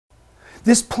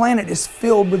This planet is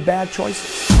filled with bad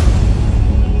choices.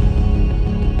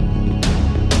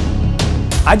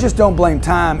 I just don't blame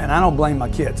time, and I don't blame my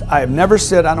kids. I have never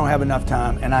said I don't have enough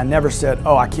time, and I never said,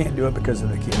 oh, I can't do it because of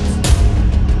the kids.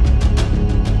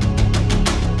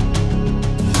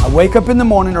 I wake up in the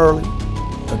morning early,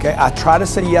 okay? I try to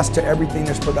say yes to everything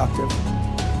that's productive.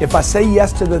 If I say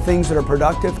yes to the things that are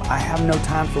productive, I have no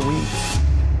time for weeds.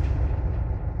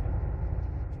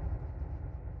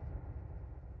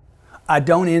 I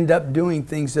don't end up doing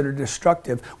things that are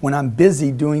destructive when I'm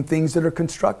busy doing things that are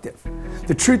constructive.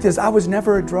 The truth is, I was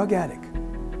never a drug addict.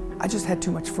 I just had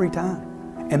too much free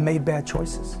time and made bad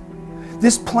choices.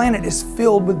 This planet is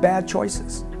filled with bad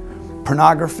choices.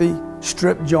 Pornography,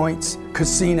 strip joints,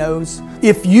 casinos.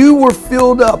 If you were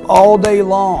filled up all day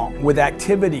long with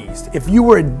activities, if you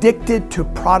were addicted to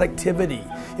productivity,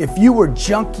 if you were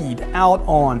junkied out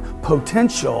on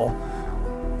potential,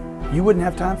 you wouldn't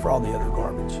have time for all the other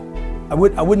garbage. I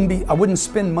wouldn't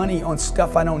spend money on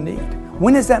stuff I don't need.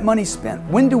 When is that money spent?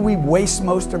 When do we waste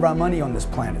most of our money on this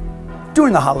planet?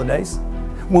 During the holidays,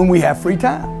 when we have free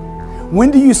time. When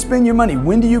do you spend your money?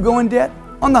 When do you go in debt?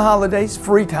 On the holidays,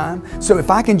 free time. So if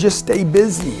I can just stay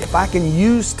busy, if I can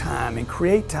use time and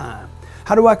create time.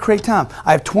 How do I create time?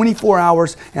 I have 24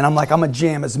 hours and I'm gonna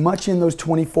jam as much in those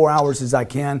 24 hours as I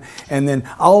can, and then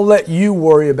I'll let you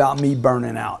worry about me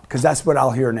burning out, because that's what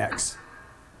I'll hear next.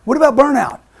 What about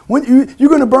burnout? When you're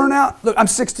going to burn out? Look, I'm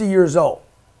 60 years old.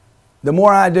 The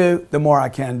more I do, the more I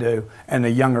can do, and the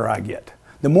younger I get.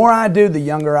 The more I do, the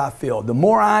younger I feel. The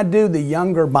more I do, the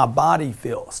younger my body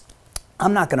feels.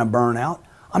 I'm not going to burn out.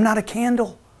 I'm not a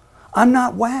candle. I'm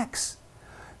not wax.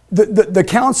 The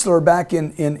counselor back in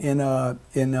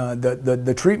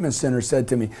the treatment center said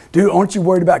to me, dude, aren't you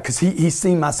worried about, because he's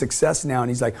seen my success now,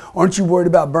 and he's like, aren't you worried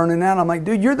about burning out? I'm like,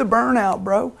 dude, you're the burnout,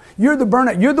 bro. You're the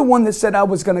burnout. You're the one that said I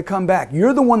was going to come back.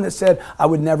 You're the one that said I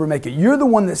would never make it. You're the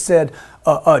one that said,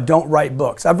 don't write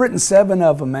books. I've written 7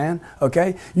 of them, man,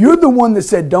 okay? You're the one that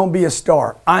said, don't be a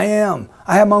star. I am.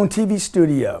 I have my own TV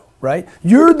studio. Right?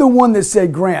 You're the one that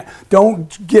said, Grant,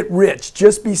 don't get rich.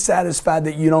 Just be satisfied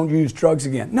that you don't use drugs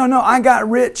again. No, I got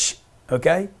rich,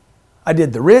 okay? I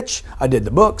did the rich, I did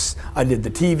the books, I did the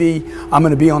TV. I'm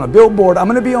going to be on a billboard. I'm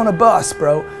going to be on a bus,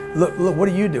 bro. Look, what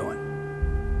are you doing?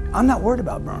 I'm not worried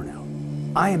about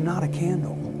burnout. I am not a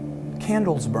candle.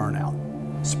 Candles burn out.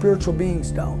 Spiritual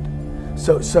beings don't.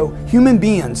 So human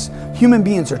beings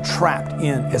are trapped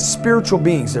in, as spiritual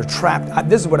beings, they're trapped.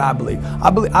 This is what I believe.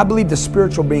 I believe the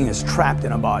spiritual being is trapped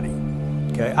in a body.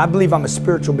 Okay? I believe I'm a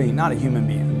spiritual being, not a human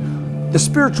being. The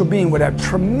spiritual being would have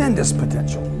tremendous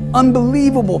potential,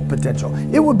 unbelievable potential.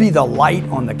 It would be the light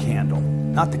on the candle,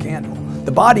 not the candle.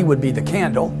 The body would be the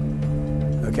candle,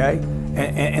 okay?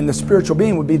 And the spiritual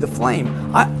being would be the flame.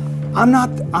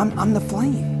 I'm the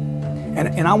flame.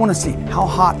 And I want to see, how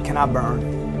hot can I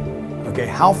burn? Okay,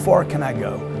 how far can I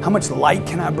go? How much light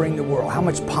can I bring to the world? How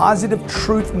much positive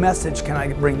truth message can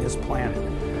I bring this planet?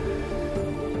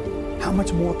 How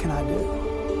much more can I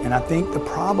do? And I think the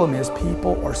problem is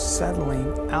people are settling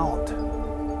out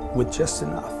with just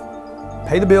enough.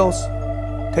 Pay the bills,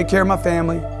 take care of my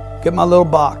family, get my little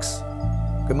box,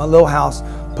 get my little house,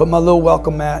 put my little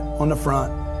welcome mat on the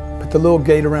front, put the little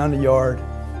gate around the yard.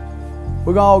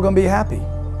 We're all gonna be happy.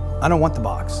 I don't want the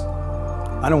box.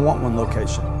 I don't want one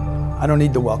location. I don't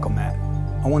need the welcome mat.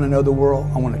 I want to know the world.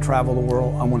 I want to travel the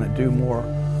world. I want to do more.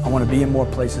 I want to be in more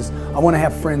places. I want to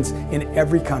have friends in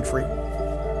every country.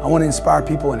 I want to inspire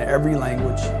people in every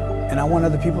language. And I want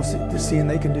other people to see, and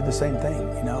they can do the same thing,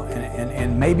 you know.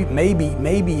 And maybe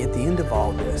at the end of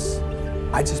all this,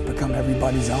 I just become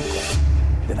everybody's uncle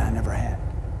that I never had.